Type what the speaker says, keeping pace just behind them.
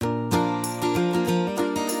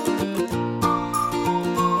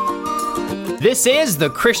This is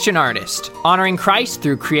The Christian Artist, honoring Christ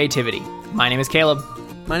through creativity. My name is Caleb.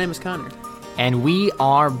 My name is Connor. And we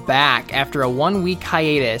are back after a 1-week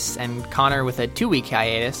hiatus, and Connor with a 2-week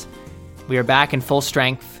hiatus. We are back in full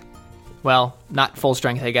strength. Well, not full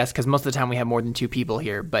strength, I guess, because most of the time we have more than 2 people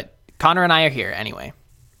here, but Connor and I are here anyway.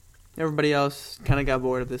 Everybody else kind of got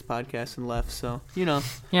bored of this podcast and left, so, you know.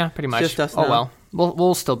 Yeah, pretty much. Just us oh, now. well.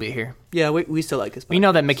 We'll still be here. Yeah, we still like this podcast. We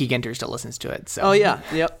know that Mickey Ginter still listens to it, so. Oh, yeah.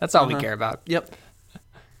 Yep. That's all we care about. Yep.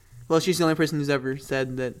 Well, she's the only person who's ever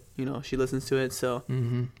said that, you know, she listens to it, so.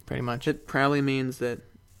 Mm-hmm. Pretty much. It probably means that,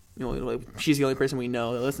 you know, like, she's the only person we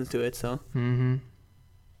know that listens to it, so. Mm-hmm.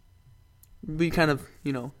 We kind of,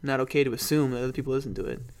 you know, not okay to assume that other people listen to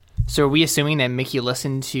it. So are we assuming that Mickey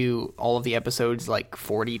listened to all of the episodes like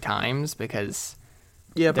 40 times? Because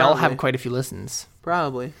yeah, they all have quite a few listens.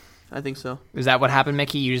 Probably. I think so. Is that what happened,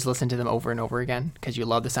 Mickey? You just listen to them over and over again because you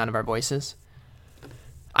love the sound of our voices?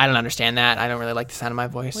 I don't understand that. I don't really like the sound of my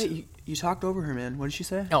voice. Wait, you talked over her, man. What did she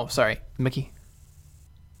say? Oh, sorry. Mickey.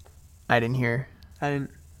 I didn't hear. I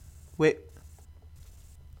didn't. Wait.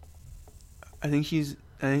 I think it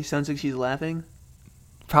sounds like she's laughing.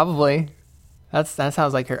 Probably. That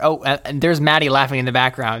sounds like her. Oh, and there's Maddie laughing in the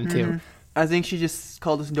background, too. Mm-hmm. I think she just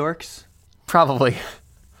called us dorks. Probably.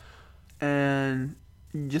 And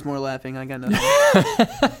just more laughing. I got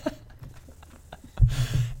nothing.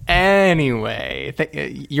 Anyway,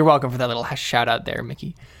 you're welcome for that little shout out there,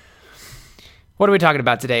 Mickey. What are we talking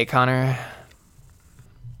about today, Connor?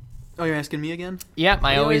 Oh, you're asking me again? Yep,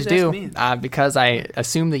 I always do. Because I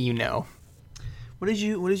assume that you know. What did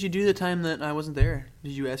you do the time that I wasn't there?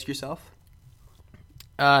 Did you ask yourself?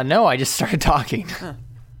 No, I just started talking. Huh.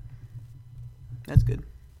 That's good.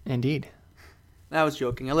 Indeed. I was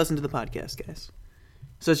joking. I listened to the podcast, guys.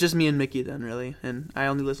 So it's just me and Mickey then, really. And I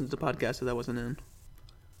only listened to the podcast that I wasn't in.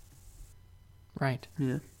 Right.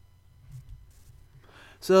 Yeah.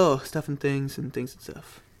 So, stuff and things and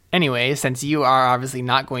stuff. Anyway, since you are obviously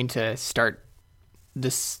not going to start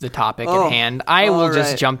the topic at hand, I will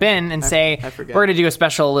just jump in and say we're going to do a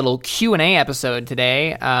special little Q&A episode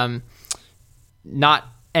today. Not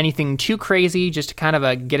anything too crazy, just to kind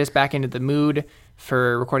of get us back into the mood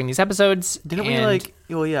for recording these episodes. Didn't we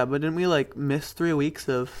miss 3 weeks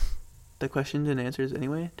of the questions and answers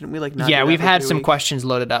anyway? Didn't we not? Yeah, we've had some questions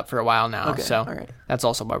loaded up for a while now, okay, so all right. That's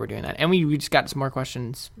also why we're doing that. And we just got some more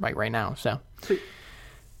questions right now, so. Sweet.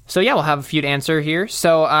 So yeah, we'll have a few to answer here.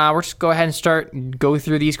 So we're just go ahead and go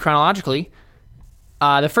through these chronologically.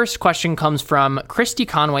 The first question comes from Christy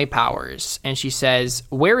Conway Powers, and she says,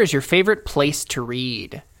 "Where is your favorite place to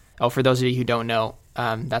read?" Oh, for those of you who don't know,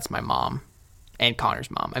 that's my mom and Connor's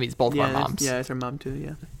mom. I mean, it's both of our moms. Yeah, it's our mom too,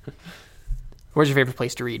 yeah. Where's your favorite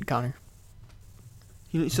place to read, Connor?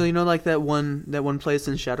 So you know, like that one place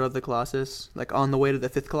in Shadow of the Colossus, like on the way to the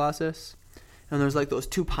 5th Colossus? And there's like those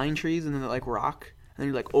 2 pine trees and then like rock, and then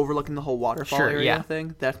you're like overlooking the whole waterfall area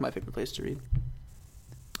thing? That's my favorite place to read.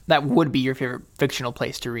 That would be your favorite fictional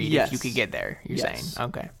place to read if you could get there, you're saying.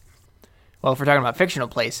 Okay. Well, if we're talking about fictional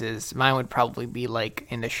places, mine would probably be like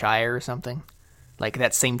in the Shire or something. Like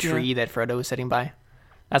that same tree that Frodo was sitting by.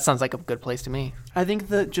 That sounds like a good place to me. I think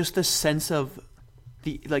just the sense of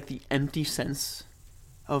the empty sense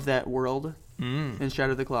of that world in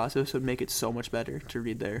Shadow of the Colossus would make it so much better to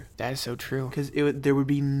read there. That is so true. Because there would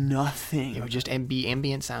be nothing. It would just be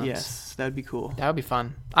ambient sounds. Yes, that would be cool. That would be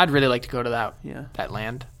fun. I'd really like to go to that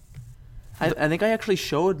land. I think I actually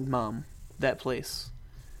showed Mom that place.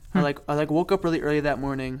 I woke up really early that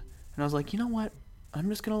morning, and I was like, you know what? I'm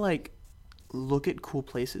just gonna look at cool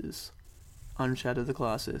places on Shadow of the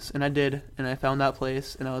Colossus, and I did, and I found that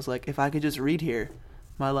place, and I was like, if I could just read here,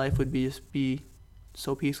 my life would be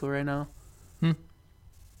so peaceful right now.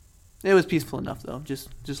 It was peaceful enough though, just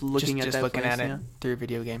looking at it through a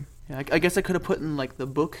video game. Yeah, I guess I could have put in the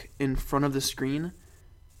book in front of the screen,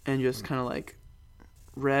 and just kind of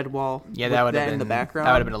read while that would have been in the background.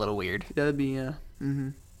 That would have been a little weird. That would be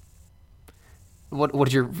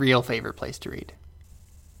What's your real favorite place to read?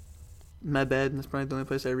 My bed. That's probably the only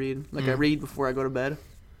place I read. I read before I go to bed.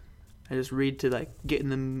 I just read to get in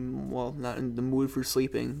the not in the mood for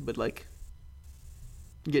sleeping, but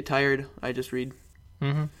get tired. I just read.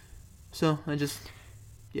 Mm-hmm. So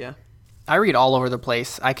I read all over the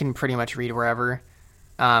place. I can pretty much read wherever.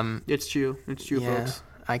 It's true. It's true, folks.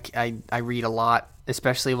 I read a lot,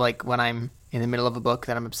 especially when I'm in the middle of a book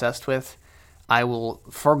that I'm obsessed with. I will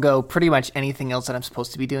forego pretty much anything else that I'm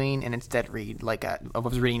supposed to be doing and instead read. I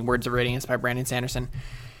was reading Words of Radiance by Brandon Sanderson,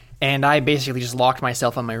 and I basically just locked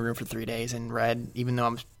myself in my room for 3 days and read, even though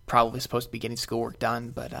I'm probably supposed to be getting schoolwork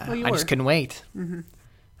done, but I just couldn't wait. Mm-hmm.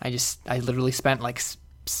 I literally spent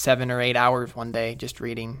 7 or 8 hours one day just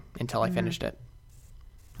reading until I finished it.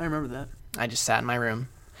 I remember that. I just sat in my room.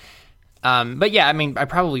 But yeah, I mean, I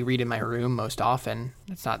probably read in my room most often.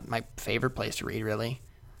 It's not my favorite place to read, really.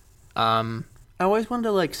 I always wanted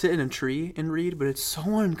to like sit in a tree and read, but it's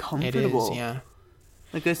so uncomfortable. It is, yeah.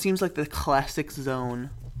 Like that seems like the classic zone.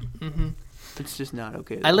 Mm-hmm. It's just not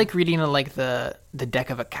okay. I like reading on like the deck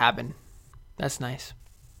of a cabin. That's nice.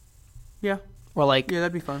 Yeah. Or like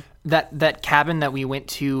that'd be fun. that cabin that we went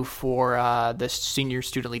to for the senior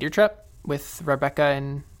student leader trip with Rebecca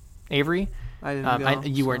and Avery. I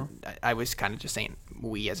didn't go. Weren't. I was kind of just saying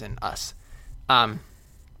we as in us.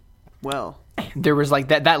 Well, there was like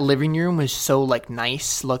that living room was so like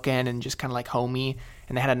nice looking and just kind of like homey,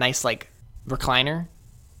 and they had a nice like recliner,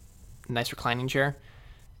 a nice reclining chair,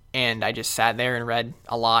 and I just sat there and read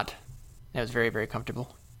a lot. It was very, very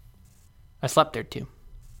comfortable. I slept there too.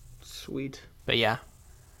 Sweet. But yeah,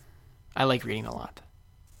 I like reading a lot.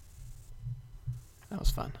 That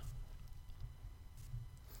was fun.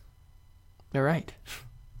 All right.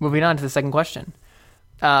 Moving on to the second question.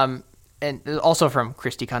 And also from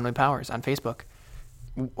Christy Conway Powers on Facebook.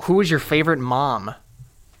 Who is your favorite mom?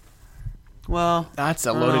 Well, that's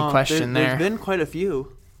a loaded question there. There's been quite a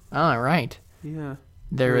few. All right. Yeah.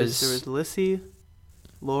 There was Lissy,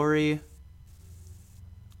 Lori,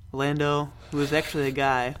 Lando, who was actually a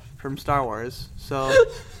guy from Star Wars. So,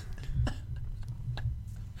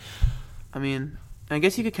 I mean, I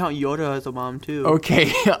guess you could count Yoda as a mom too.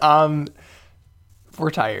 Okay. We're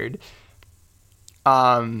tired.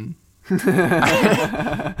 My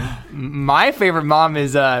favorite mom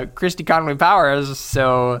is Christy Conway Powers.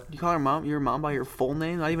 So you call her mom? Your mom by your full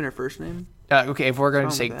name, not even her first name. Okay, if we're going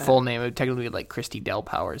to say full name, it would technically be like Christy Del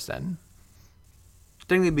Powers then.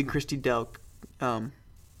 Technically, it'd be Christy Del Conway.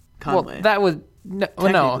 Well, that would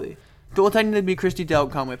no. It will technically be Christy Del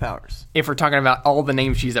Conway Powers. If we're talking about all the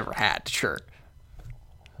names she's ever had, sure.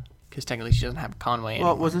 Because technically, she doesn't have Conway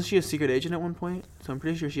anymore. Well, wasn't she a secret agent at one point? So I'm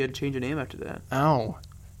pretty sure she had to change her name after that. Oh,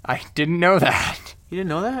 I didn't know that. You didn't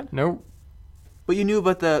know that? Nope. But you knew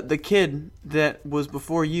about the kid that was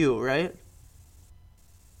before you, right?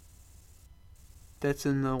 That's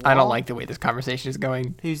in the wall? I don't like the way this conversation is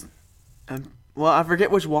going. He's... well, I forget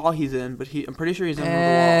which wall he's in, but I'm pretty sure he's in one of the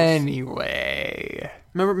walls. Anyway.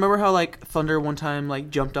 Remember how, like, Thunder one time, like,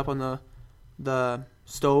 jumped up on the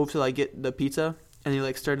stove to, like, get the pizza? And he,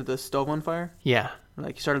 like, started the stove on fire? Yeah.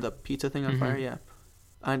 Like, he started the pizza thing on fire? Yeah.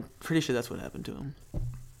 I'm pretty sure that's what happened to him.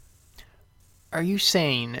 Are you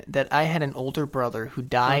saying that I had an older brother who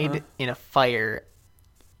died in a fire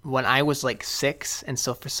when I was, like, 6, and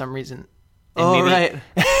so for some reason... right.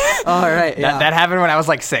 All right, yeah. That happened when I was,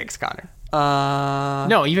 like, 6, Connor.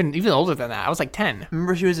 No, even older than that. I was, like, 10.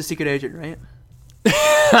 Remember she was a secret agent, right?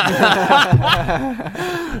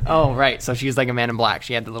 Oh, right. So she was like a Man in Black.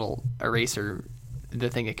 She had the little eraser... The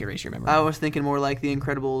thing that could erase your memory. I was thinking more like the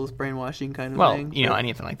Incredibles brainwashing kind of thing. Well, you know,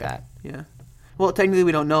 anything like that. Yeah. Well, technically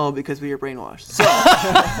we don't know because we were brainwashed. So.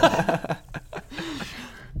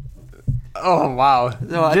 Oh, wow.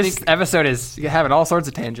 So this episode is having all sorts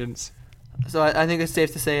of tangents. So I think it's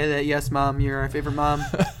safe to say that, yes, Mom, you're our favorite mom.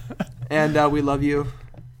 And we love you.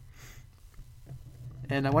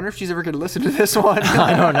 And I wonder if she's ever going to listen to this one.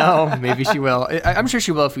 I don't know. Maybe she will. I'm sure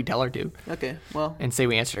she will if we tell her to. Okay, well. And say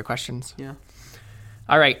we answered her questions. Yeah.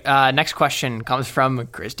 All right, next question comes from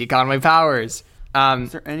Christy Conway Powers.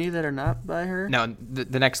 Is there any that are not by her? No,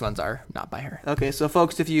 the next ones are not by her. Okay, so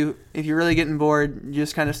folks, if you're really getting bored, you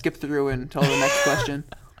just kind of skip through and tell the next question.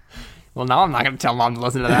 Well, now I'm not going to tell Mom to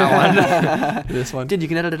listen to that one. This one. Dude, you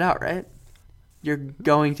can edit it out, right? You're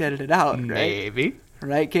going to edit it out, right? Maybe.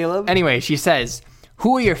 Right, Caleb? Anyway, she says,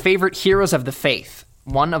 who are your favorite heroes of the faith?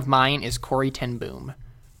 One of mine is Corrie ten Boom.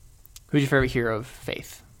 Who's your favorite hero of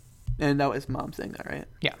faith? And that was Mom saying that, right?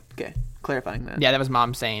 Yeah. Okay, clarifying that. Yeah, that was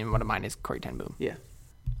Mom saying one of mine is Corrie ten Boom. Yeah.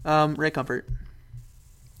 Ray Comfort.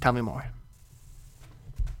 Tell me more.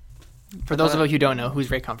 For those of you who don't know, who's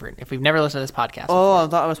Ray Comfort? If we've never listened to this podcast before. I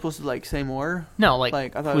thought I was supposed to, like, say more. No, like I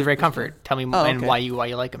thought who's Ray Comfort? Tell me more and why you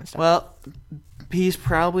like him and stuff. Well, he's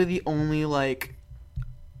probably the only, like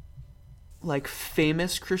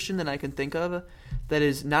famous Christian that I can think of that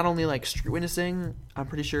is not only, like, street witnessing, I'm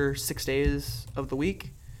pretty sure 6 days of the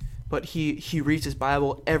week, but he reads his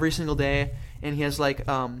Bible every single day, and he has, like,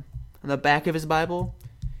 on the back of his Bible,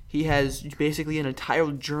 he has basically an entire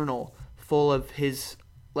journal full of his,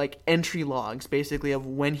 like, entry logs, basically, of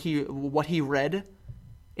what he read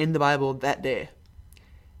in the Bible that day.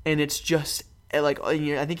 And it's just, like,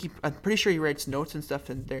 I'm pretty sure he writes notes and stuff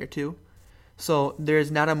in there, too. So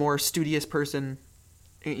there's not a more studious person,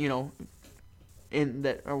 in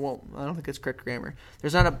that, or, well, I don't think it's correct grammar.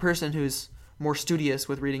 There's not a person who's more studious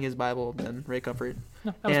with reading his Bible than Ray Comfort.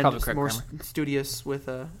 No, that was and probably correct more grammar. studious with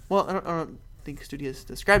well, I don't think studious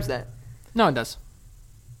describes that. No, it does.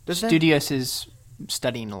 Does that? Studious is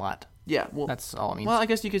studying a lot. Yeah, well, That's all it means. well, I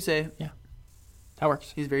guess you could say That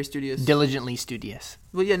works. he's very studious. Diligently studious.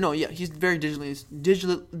 Well, yeah, he's very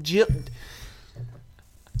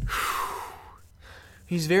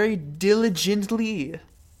he's very diligently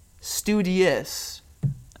studious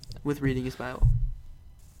with reading his Bible.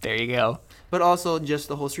 There you go. But also just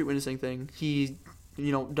the whole street witnessing thing. He,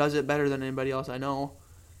 does it better than anybody else I know,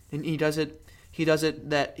 and he does it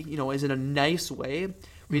that is in a nice way.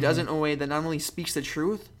 But he does it in a way that not only speaks the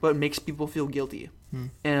truth, but makes people feel guilty.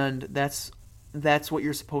 And that's what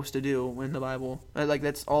you're supposed to do in the Bible. Like,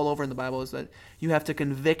 that's all over in the Bible, is that you have to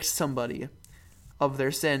convict somebody of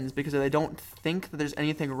their sins, because if they don't think that there's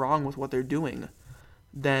anything wrong with what they're doing,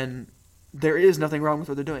 then there is nothing wrong with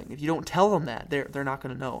what they're doing. If you don't tell them that, they're not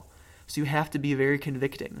going to know. So you have to be very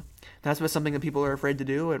convicting. That's something that people are afraid to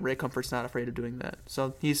do, and Ray Comfort's not afraid of doing that.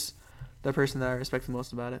 So he's the person that I respect the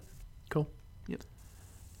most about it. Cool. Yep.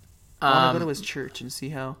 I want to go to his church and see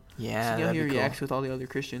how he reacts with all the other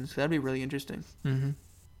Christians. That'd be really interesting. Mm-hmm.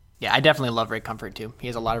 Yeah, I definitely love Ray Comfort too. He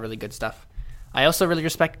has a lot of really good stuff. I also really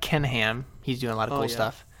respect Ken Ham. He's doing a lot of cool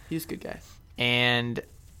stuff. He's a good guy.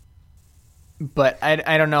 But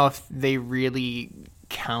I don't know if they really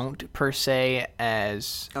count per se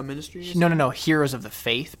as A ministry? No, heroes of the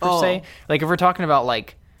faith per se. Like, if we're talking about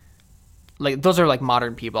like those are like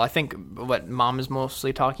modern people. I think what Mom is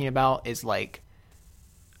mostly talking about is like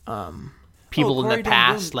people in Corrie the ten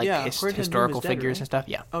past, Boom. like Yeah, Corrie ten Boom historical is dead, figures right? and stuff.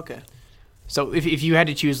 Yeah. Okay. So if you had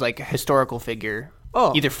to choose like a historical figure,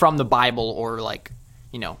 either from the Bible or like,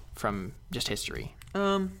 from just history.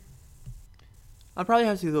 I'd probably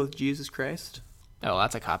have to go with Jesus Christ. Oh,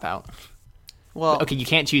 that's a cop out. Well, Okay, you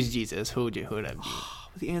can't choose Jesus. Who would it be?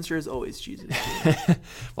 the answer is always Jesus.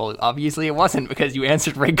 Well, obviously it wasn't, because you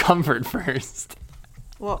answered Ray Comfort first.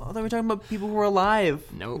 Well, I thought we were talking about people who are alive.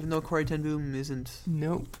 Nope. Even though Corrie ten Boom isn't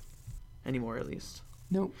Nope. anymore, at least.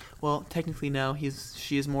 Nope. Well, technically now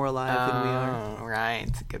she is more alive than we are. Oh,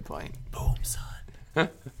 right. Good point. Boom, son.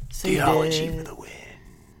 Theology for the win.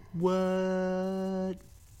 What?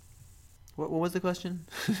 What was the question?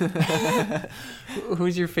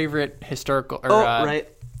 Who's your favorite historical or right.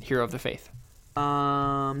 hero of the faith?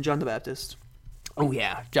 John the Baptist. Oh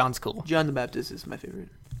yeah, John's cool. John the Baptist is my favorite.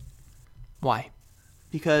 Why?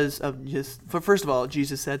 Because of first of all,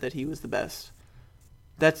 Jesus said that he was the best.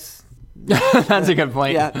 That's That's a good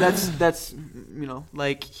point. Yeah, that's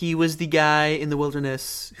like, he was the guy in the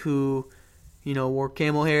wilderness who, wore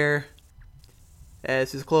camel hair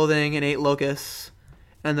as his clothing and ate locusts,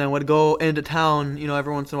 and then would go into town,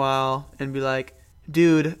 every once in a while and be like,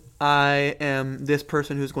 dude, I am this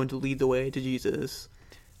person who's going to lead the way to Jesus,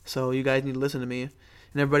 so you guys need to listen to me.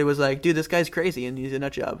 And everybody was like, dude, this guy's crazy and he's a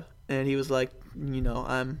nut job. And he was like,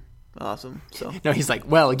 I'm awesome. So No, he's like,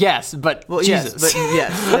 well, yes, but Jesus. yes, but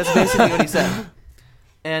yes, that's basically what he said.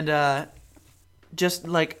 And just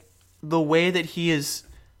like the way that he is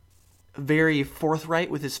very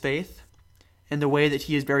forthright with his faith, and the way that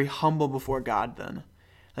he is very humble before God. Then,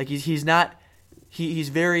 like, he's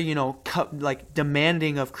very like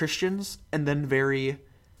demanding of Christians, and then very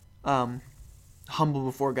humble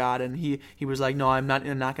before God. And he was like, no, I'm not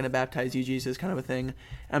going to baptize you, Jesus, kind of a thing.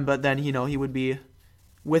 But then he would be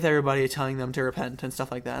with everybody telling them to repent and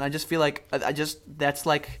stuff like that. And I just feel like that's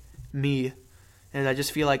like me. And I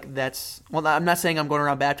just feel like I'm not saying I'm going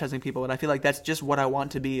around baptizing people, but I feel like that's just what I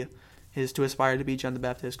want to be, is to aspire to be John the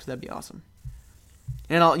Baptist, because that'd be awesome.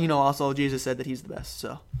 And also Jesus said that he's the best,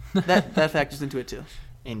 so that factors into it too.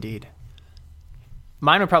 Indeed.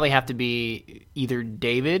 Mine would probably have to be either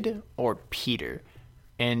David or Peter.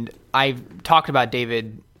 And I've talked about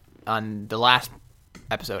David on the last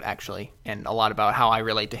episode, actually, and a lot about how I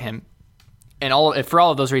relate to him. And for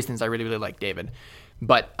all of those reasons, I really, really like David.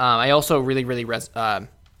 But I also really, really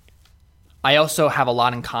I also have a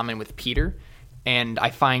lot in common with Peter. And I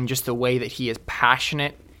find just the way that he is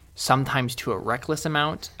passionate, sometimes to a reckless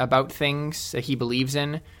amount, about things that he believes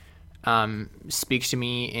in, speaks to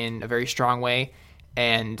me in a very strong way.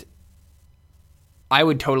 And I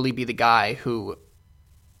would totally be the guy who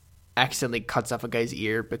accidentally cuts off a guy's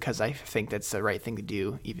ear because I think that's the right thing to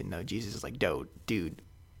do, even though Jesus is like, dude,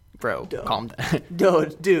 bro, calm down.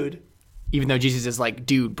 Dude. Even though Jesus is like,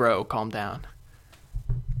 dude, bro, calm down.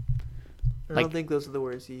 I don't think those are the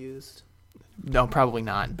words he used. No, probably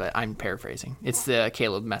not, but I'm paraphrasing. It's the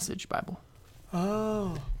Caleb Message Bible.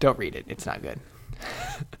 Oh. Don't read it. It's not good.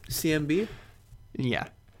 CMB? Yeah.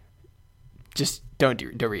 Just don't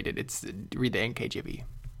read it. Read the NKJV.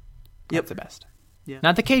 That's the best. Yeah.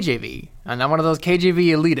 Not the KJV. I'm not one of those KJV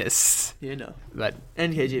elitists. Yeah, no. But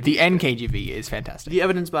NKJV. the NKJV is fantastic. The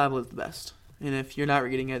Evidence Bible is the best. And if you're not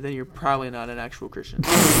reading it, then you're probably not an actual Christian.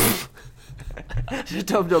 don't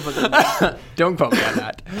put that in Don't quote me on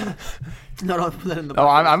that. No, don't put that in the Oh,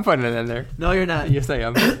 Bible. I'm putting it in there. No, you're not. Yes, I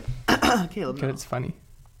am. Caleb, Because no. it's funny.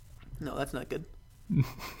 No, that's not good.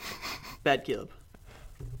 Bad Caleb.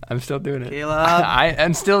 I'm still doing it. Caleb.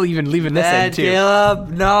 I'm still even leaving this in, Bad too. Caleb,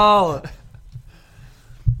 no.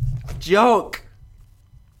 Joke.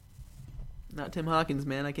 Not Tim Hawkins,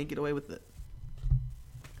 man. I can't get away with it.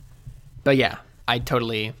 But yeah, I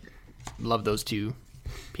totally love those two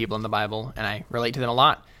people in the Bible, and I relate to them a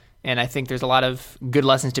lot. And I think there's a lot of good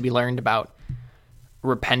lessons to be learned about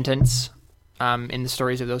repentance in the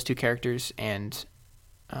stories of those two characters. And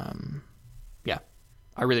yeah,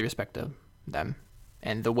 I really respect them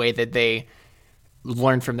and the way that they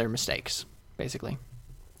learn from their mistakes, basically.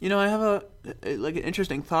 You know, I have an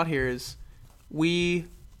interesting thought here is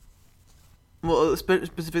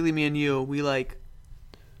specifically me and you, we like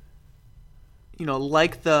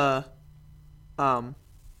the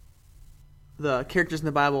characters in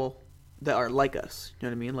the Bible that are like us. You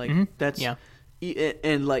know what I mean? Like that's yeah.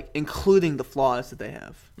 And like including the flaws that they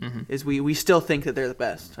have is we still think that they're the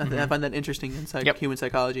best. I find that interesting in human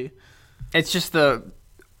psychology. It's just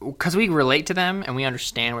because we relate to them and we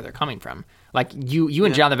understand where they're coming from. Like you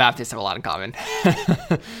and John the Baptist have a lot in common.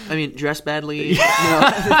 I mean, dress badly. You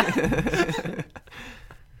know.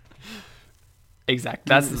 Exactly.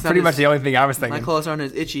 That's pretty much the only thing I was thinking. My clothes aren't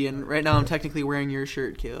as itchy, and right now I'm technically wearing your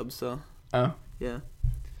shirt, Caleb. So. Oh. Yeah.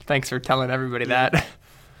 Thanks for telling everybody that.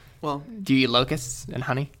 Well. Do you eat locusts and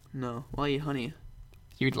honey? No. Well, I eat honey.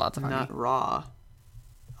 You eat lots of honey. Not raw.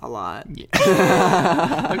 A lot. Yeah.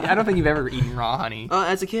 I don't think you've ever eaten raw honey.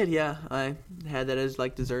 As a kid, yeah, I had that as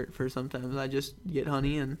like dessert for sometimes. I just get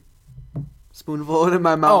honey and spoonful it in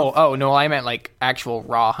my mouth. Oh no, I meant like actual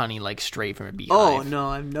raw honey, like straight from a beehive. Oh no,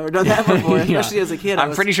 I've never done that before. Yeah. Especially as a kid.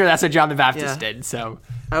 I'm pretty sure that's what John the Baptist Yeah. did. So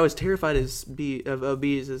I was terrified of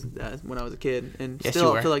bees when I was a kid, and Yes, still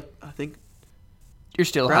you were. I feel like I think you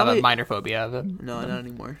still have Probably- a minor phobia of them. no, not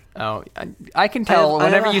anymore. Oh, I can tell I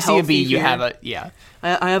have whenever a you see a bee, healthy you fear. have a yeah.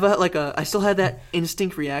 I have I still had that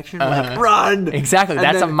instinct reaction, like Uh-huh. run. Exactly, And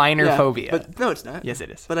that's a minor yeah, phobia. But no, it's not. Yes, it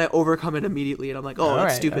is. But I overcome it immediately, and I'm like, oh, All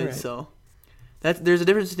that's right, stupid. all right. So there's a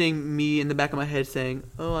difference between me in the back of my head saying,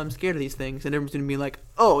 oh, I'm scared of these things, and a difference between being like,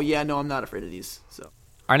 oh yeah, no, I'm not afraid of these. So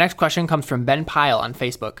Our next question comes from Ben Pyle on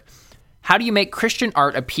Facebook. How do you make Christian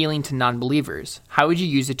art appealing to non-believers? How would you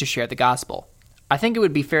use it to share the gospel? I think it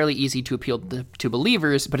would be fairly easy to appeal to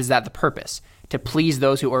believers, but is that the purpose? To please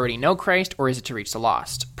those who already know Christ, or is it to reach the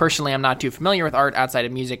lost? Personally, I'm not too familiar with art outside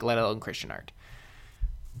of music, let alone Christian art.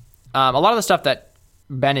 A lot of the stuff that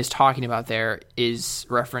Ben is talking about there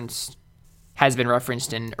has been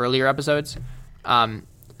referenced in earlier episodes,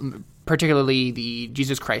 particularly the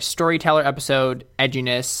Jesus Christ Storyteller episode,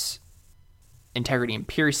 edginess, integrity and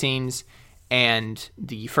piercings, and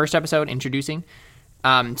the first episode, introducing.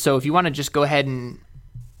 So if you want to just go ahead and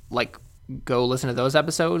go listen to those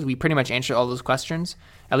episodes, we pretty much answer all those questions,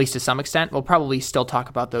 at least to some extent. We'll probably still talk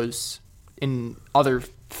about those in other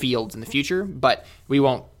fields in the future, but we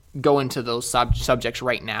won't go into those subjects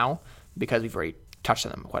right now because we've already touched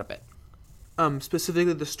on them quite a bit.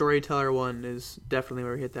 specifically the storyteller one is definitely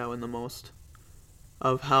where we hit that one the most.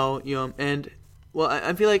 Of how and well,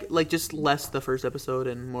 I feel like just less the first episode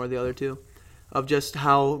and more the other two. Of just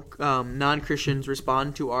how non-Christians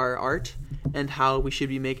respond to our art and how we should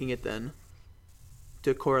be making it then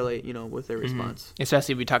to correlate, with their response.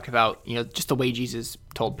 Especially we talked about, just the way Jesus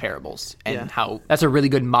told parables and Yeah. how that's a really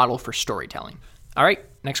good model for storytelling. All right,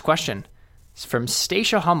 next question. It's from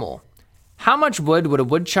Stacia Hummel. How much wood would a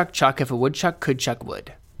woodchuck chuck if a woodchuck could chuck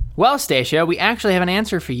wood? Well, Stacia, we actually have an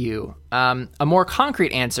answer for you. A more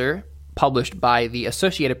concrete answer published by the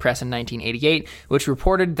Associated Press in 1988, which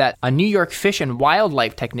reported that a New York fish and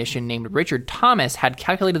wildlife technician named Richard Thomas had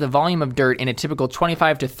calculated the volume of dirt in a typical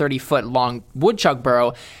 25 to 30 foot long woodchuck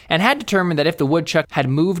burrow and had determined that if the woodchuck had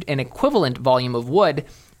moved an equivalent volume of wood,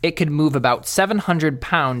 it could move about 700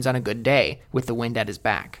 pounds on a good day with the wind at his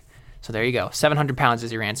back. So there you go. 700 pounds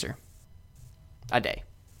is your answer. A day.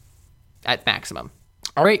 At maximum.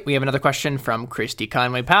 All right, we have another question from Christy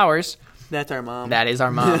Conway Powers. That's our mom. That is our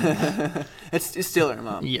mom. It's still our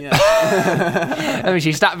mom. Yeah. I mean,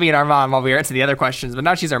 she stopped being our mom while we were answering the other questions, but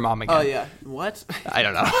now she's our mom again. Oh, yeah. What? I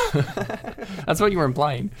don't know. That's what you were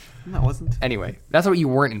implying. No, it wasn't. Anyway, that's what you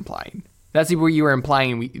weren't implying. That's what you were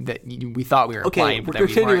implying we thought we were Okay, implying, we're but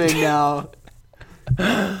that we weren't. continuing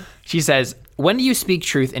now. She says, when do you speak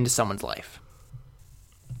truth into someone's life?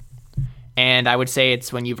 And I would say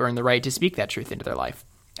it's when you've earned the right to speak that truth into their life.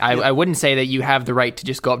 I wouldn't say that you have the right to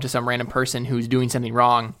just go up to some random person who's doing something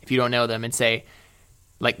wrong if you don't know them and say,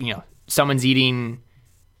 like, someone's eating,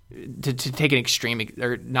 to take an extreme,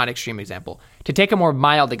 or not extreme example, to take a more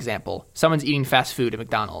mild example, someone's eating fast food at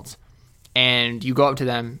McDonald's, and you go up to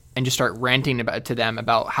them and just start ranting to them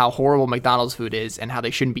about how horrible McDonald's food is and how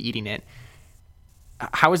they shouldn't be eating it.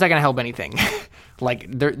 How is that going to help anything? Like,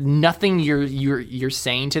 nothing you're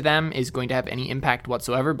saying to them is going to have any impact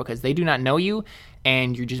whatsoever because they do not know you,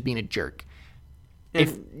 and you're just being a jerk.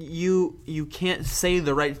 And you can't say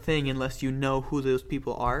the right thing unless you know who those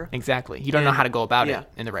people are. Exactly. You don't know how to go about it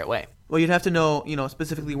in the right way. Well, you'd have to know,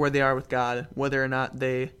 specifically where they are with God, whether or not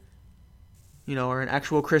they, are an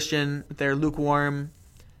actual Christian, if they're lukewarm,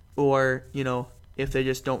 or, if they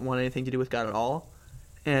just don't want anything to do with God at all.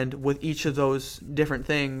 And with each of those different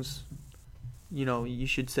things, you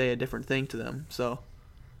should say a different thing to them. So,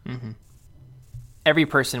 every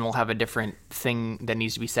person will have a different thing that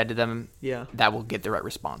needs to be said to them. Yeah, that will get the right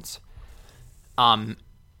response. And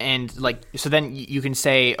so then you can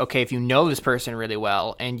say, okay, if you know this person really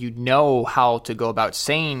well and you know how to go about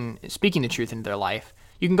speaking the truth into their life,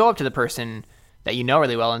 you can go up to the person that you know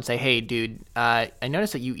really well and say, hey, dude, I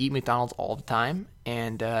noticed that you eat McDonald's all the time,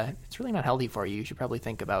 and it's really not healthy for you. You should probably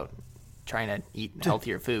think about trying to eat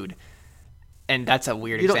healthier food. And that's a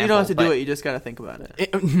weird example. You don't have to do it. You just got to think about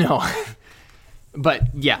it. No.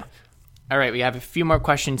 But, yeah. All right, we have a few more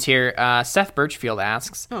questions here. Seth Birchfield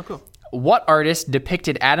asks, oh, cool. What artist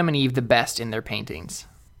depicted Adam and Eve the best in their paintings?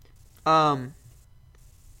 The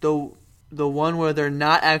one where they're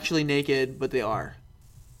not actually naked, but they are.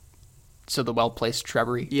 So the well-placed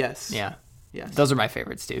shrubbery? Yes. Yeah. Yes. Those are my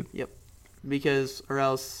favorites, too. Yep. Because, or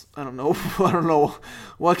else, I don't know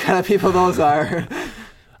what kind of people those are.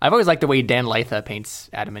 I've always liked the way Dan Litha paints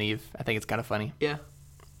Adam and Eve. I think it's kind of funny. Yeah.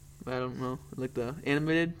 I don't know. Like the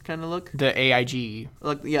animated kind of look? The AIG.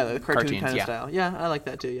 The cartoon kind of yeah. style. Yeah, I like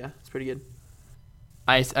that too, yeah. It's pretty good.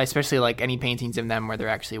 I especially like any paintings of them where they're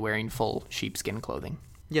actually wearing full sheepskin clothing.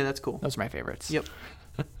 Yeah, that's cool. Those are my favorites. Yep.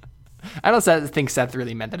 I don't think Seth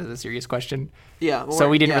really meant that as a serious question. Yeah. Well, so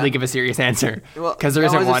we didn't really give a serious answer because there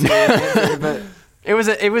isn't one. Answer, but it was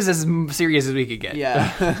as serious as we could get.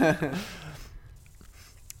 Yeah.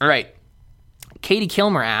 All right. Katie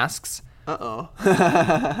Kilmer asks. Uh-oh.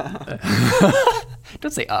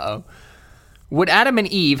 Don't say uh-oh. Would Adam and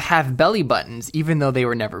Eve have belly buttons even though they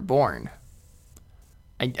were never born?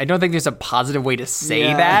 I don't think there's a positive way to say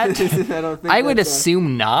that. I would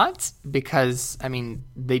assume not, because,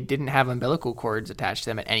 they didn't have umbilical cords attached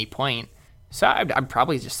to them at any point. So I'd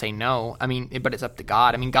probably just say no. But it's up to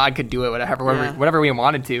God. God could do it whatever we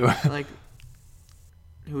wanted to. Like,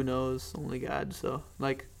 who knows? Only God. So,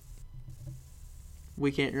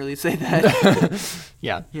 we can't really say that.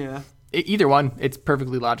 Yeah. Yeah. Either one. It's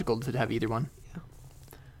perfectly logical to have either one.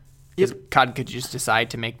 Because God could just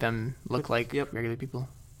decide to make them look like regular people.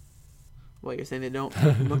 What, you're saying they don't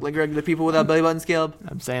look like regular people without belly buttons, Caleb?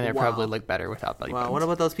 I'm saying they probably look better without belly buttons. Wow, what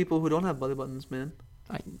about those people who don't have belly buttons, man?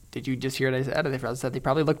 Did you just hear what I said? I said they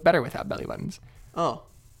probably look better without belly buttons. Oh.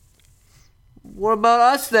 What about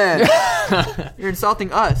us then? You're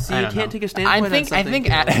insulting us. So you can't take a standpoint on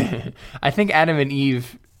something. I think Adam and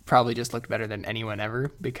Eve probably just looked better than anyone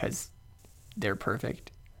ever because they're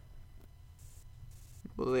perfect.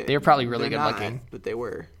 Well, they were probably really good looking, but they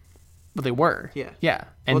were. Well, they were. Yeah.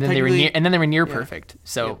 And then they were near perfect.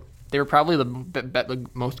 So they were probably the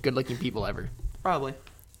most good-looking people ever. Probably.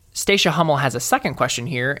 Stacia Hummel has a second question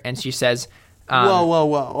here, and she says,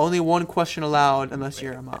 Whoa. Only one question allowed unless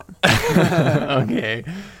you're a mom. Okay.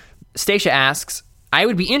 Stacia asks, I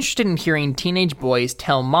would be interested in hearing teenage boys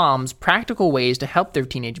tell moms practical ways to help their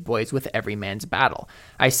teenage boys with every man's battle.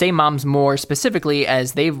 I say moms more specifically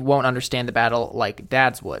as they won't understand the battle like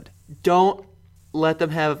dads would. Don't let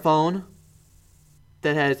them have a phone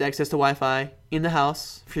that has access to Wi-Fi in the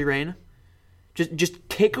house, free reign. Just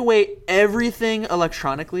take away everything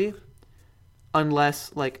electronically,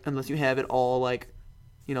 unless you have it all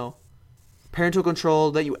parental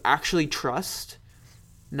control that you actually trust.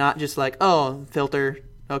 Not just filter,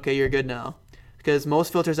 okay, you're good now. Because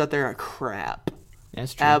most filters out there are crap.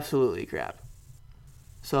 That's true. Absolutely crap.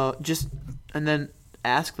 So and then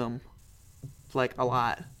ask them, a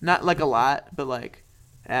lot. Not a lot, but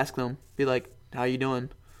ask them. Be like, how you doing?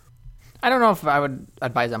 I don't know if I would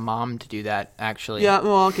advise a mom to do that, actually. Yeah,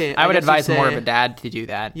 well, okay. I would advise more of a dad to do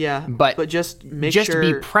that. Yeah, but just to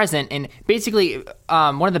be present. And basically,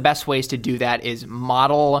 one of the best ways to do that is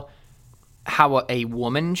model how a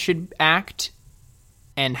woman should act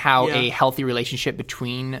and how a healthy relationship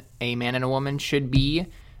between a man and a woman should be,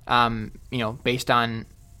 based on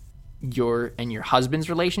your husband's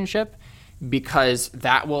relationship, because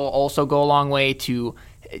that will also go a long way to,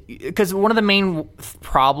 because one of the main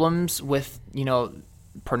problems with,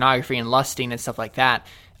 pornography and lusting and stuff like that,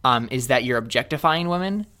 is that you're objectifying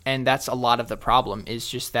women. And that's a lot of the problem, is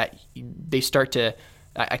just that they start to,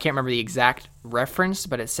 I can't remember the exact reference,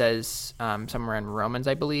 but it says somewhere in Romans,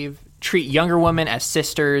 I believe, treat younger women as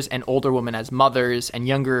sisters and older women as mothers and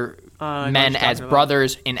younger men as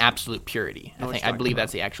brothers in absolute purity. I believe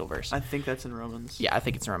that's the actual verse. I think that's in Romans. Yeah, I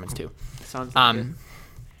think it's in Romans too. Sounds like it.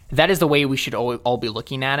 That is the way we should all be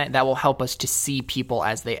looking at it. That will help us to see people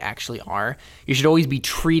as they actually are. You should always be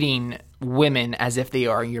treating women as if they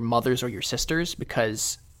are your mothers or your sisters,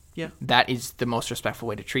 because that is the most respectful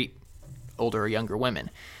way to treat older or younger women.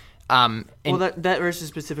 Well, that verse is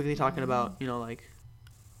specifically talking about, like,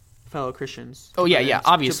 fellow Christians.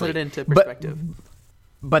 Obviously. To put it into perspective.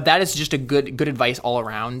 But that is just a good advice all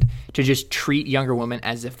around, to just treat younger women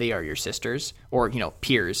as if they are your sisters, or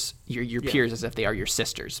peers, your peers as if they are your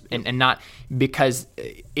sisters, and not, because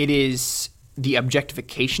it is the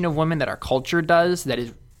objectification of women that our culture does that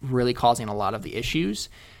is really causing a lot of the issues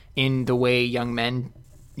in the way young men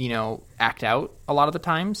act out a lot of the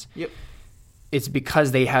times. Yep. It's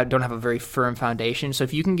because they don't have a very firm foundation. So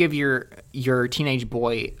if you can give your teenage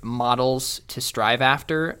boy models to strive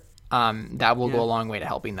after, that will go a long way to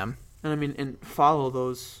helping them. And follow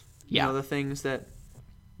those, the things that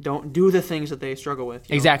don't do the things that they struggle with.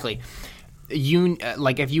 Exactly.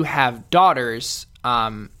 If you have daughters,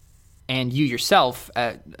 and you yourself,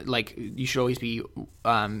 you should always be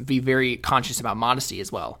very conscious about modesty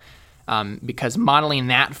as well, because modeling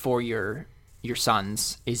that for your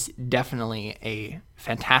sons is definitely a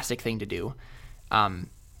fantastic thing to do, and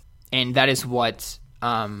that is what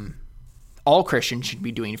all Christians should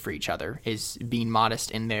be doing for each other, is being modest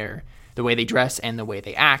in the way they dress and the way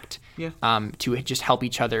they act, to just help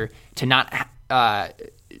each other to not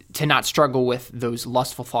struggle with those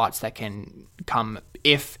lustful thoughts that can come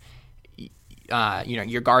if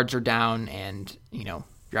your guards are down and you're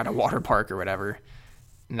at a water park or whatever,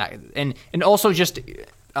 and also just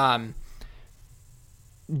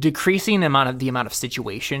decreasing the amount of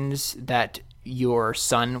situations that your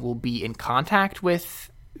son will be in contact with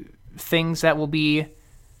things that will be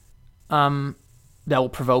that will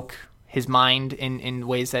provoke his mind in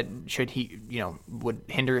ways that would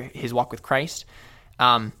hinder his walk with Christ,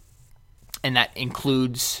 and that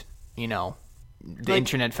includes the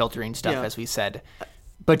internet filtering stuff, as we said,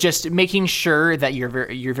 but just making sure that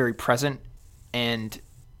you're very present, and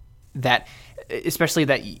that especially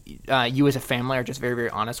that you as a family are just very, very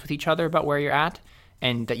honest with each other about where you're at,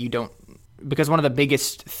 and that you don't, because one of the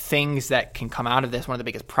biggest things that can come out of this, one of the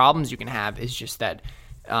biggest problems you can have, is just that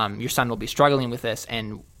your son will be struggling with this,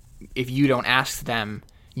 and if you don't ask them,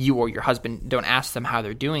 you or your husband don't ask them how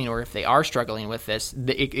they're doing, or if they are struggling with this,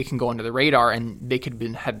 it can go under the radar, and they could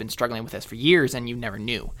have been struggling with this for years, and you never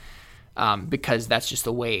knew, because that's just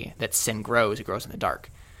the way that sin grows. It grows in the dark.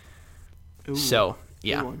 Ooh, so,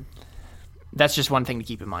 yeah. That's just one thing to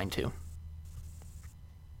keep in mind, too.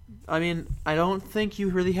 I don't think you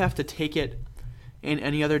really have to take it in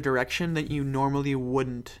any other direction that you normally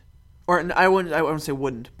wouldn't. Or I wouldn't say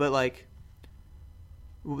wouldn't, but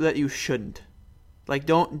that you shouldn't.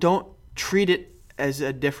 Don't treat it as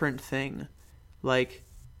a different thing.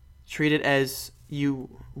 Treat it as you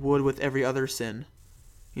would with every other sin.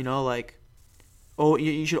 You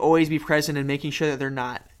should always be present and making sure that they're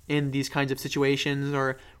not in these kinds of situations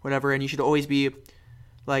or whatever, and you should always be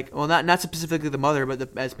not specifically the mother,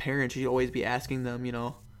 but as parents, you should always be asking them,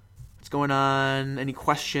 what's going on, any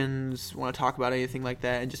questions, want to talk about anything like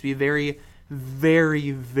that, and just be very,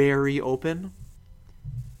 very, very open,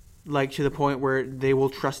 to the point where they will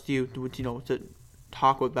trust you to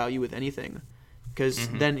talk about you with anything, because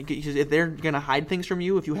if they're gonna hide things from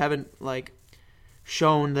you, if you haven't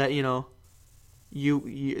shown that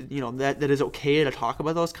that is okay to talk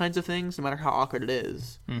about those kinds of things, no matter how awkward it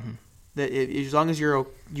is. Mm-hmm. That as long as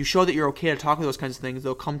you show that you're okay to talk about those kinds of things,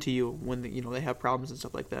 they'll come to you when they have problems and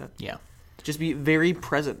stuff like that. Yeah, just be very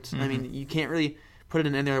present. Mm-hmm. You can't really put it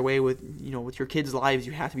in any other way with with your kids' lives.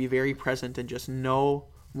 You have to be very present and just know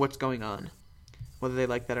what's going on, whether they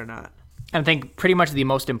like that or not. I think pretty much the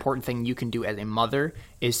most important thing you can do as a mother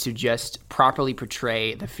is to just properly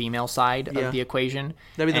portray the female side of the equation.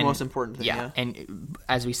 That'd be the most important thing. Yeah, and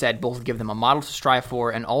as we said, both give them a model to strive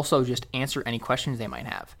for, and also just answer any questions they might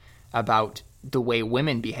have about the way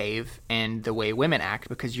women behave and the way women act,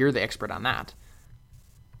 because you're the expert on that.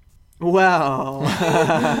 Wow.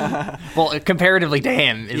 Well, comparatively to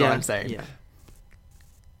him is what I'm saying. Yeah.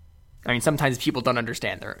 Sometimes people don't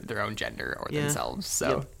understand their own gender or themselves,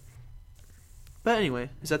 so... Yep. But anyway,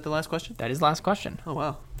 is that the last question? That is the last question. Oh,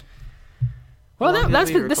 wow. Well, How long this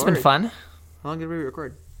did we has been record? fun. How long did we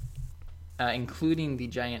record? Including the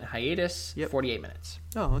giant hiatus, Yep. 48 minutes.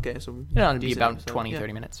 Oh, okay. So It'll be decent about episode. 20, Yeah.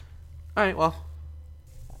 30 minutes. All right. Well,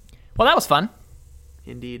 Well, that was fun.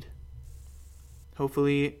 indeed.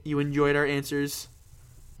 Hopefully you enjoyed our answers,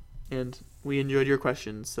 and we enjoyed your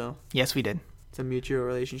questions. So Yes, we did. it's a mutual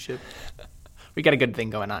relationship. We got a good thing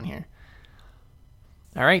going on here.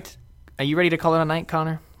 All right. Are you ready to call it a night,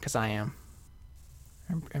 Connor? Because I am.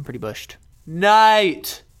 I'm pretty bushed.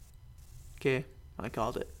 Night. Okay, I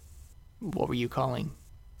called it. What were you calling?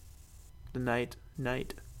 The night.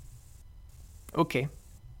 Okay.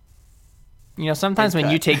 You know, sometimes In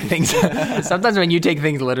when you fact. take things, sometimes when you take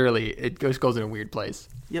things literally, it goes in a weird place.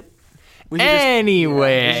 Yep. We should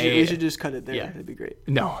Anyway. we should just cut it there. Yeah. That'd be great.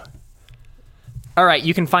 No. All right,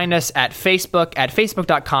 you can find us at Facebook at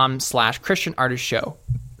facebook.com/Christian Artist Show,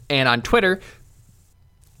 and on Twitter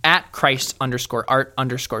at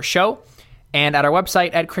Christ_art_show, and at our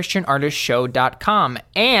website at ChristianArtistShow.com.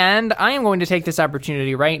 And I am going to take this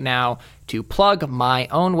opportunity right now to plug my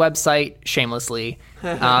own website shamelessly.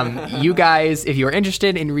 You guys, if you are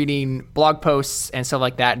interested in reading blog posts and stuff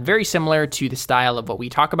like that, very similar to the style of what we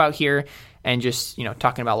talk about here, and just, you know,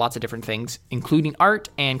 talking about lots of different things, including art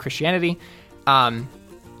and Christianity,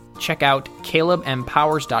 check out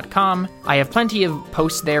calebmpowers.com. I have plenty of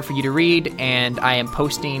posts there for you to read, and I am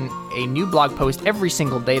posting a new blog post every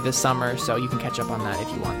single day this summer, so you can catch up on that if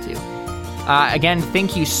you want to. Again,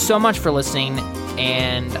 thank you so much for listening,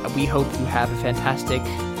 and we hope you have a fantastic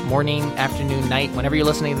morning, afternoon, night, whenever you're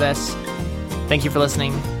listening to this. Thank you for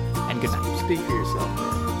listening, and good night. Speak for yourself,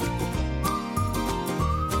 man.